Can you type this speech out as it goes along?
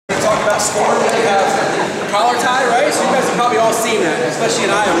talk about scoring when you have a collar tie, right? So you guys have probably all seen that, especially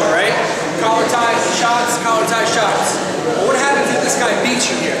in Iowa, right? Collar tie shots, collar tie shots. But what happens if this guy beats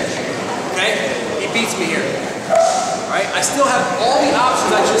you here? Okay? He beats me here. Right? I still have all the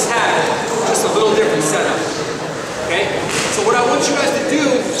options I just had, just a little different setup. Okay? So what I want you guys to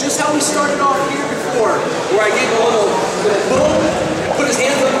do, just how we started off here before, where I gave a little boom, and put his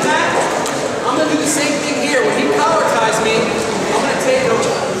hands on the back, I'm going to do the same thing here. When he collar ties me, I'm going to take him,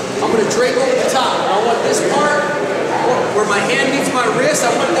 I'm going to drape over the top. And I want this part, where my hand meets my wrist,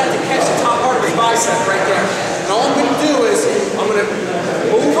 I want that to catch the top part of his bicep right there. And all I'm going to do is, I'm going to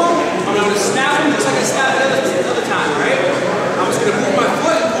move him, I'm going to snap him just like I snapped another time, right? I'm just going to move my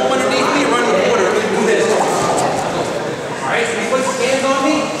foot, pull underneath me, run to the corner, and do this. Alright, so he puts his hands on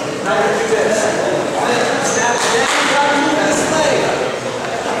me, and I'm going to do this. Snap it down, try to move this leg.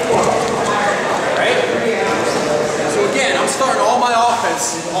 Alright? So again, I'm starting all my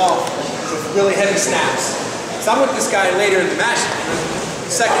offense off with really heavy snaps. So I'm with this guy later in the match.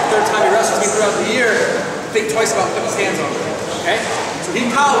 Second, third time he wrestles me throughout the year, think twice about putting his hands on me. Okay? So he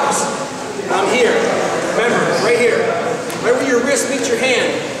collars, and I'm here. Remember, right here. Right where your wrist meets your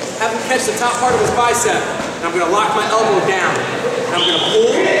hand. Have him catch the top part of his bicep. And I'm going to lock my elbow down. And I'm going to pull.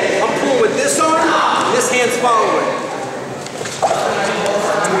 I'm pulling with this arm, and this hand's following.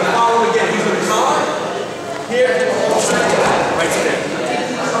 I'm going to follow again. He's going to collar. Here.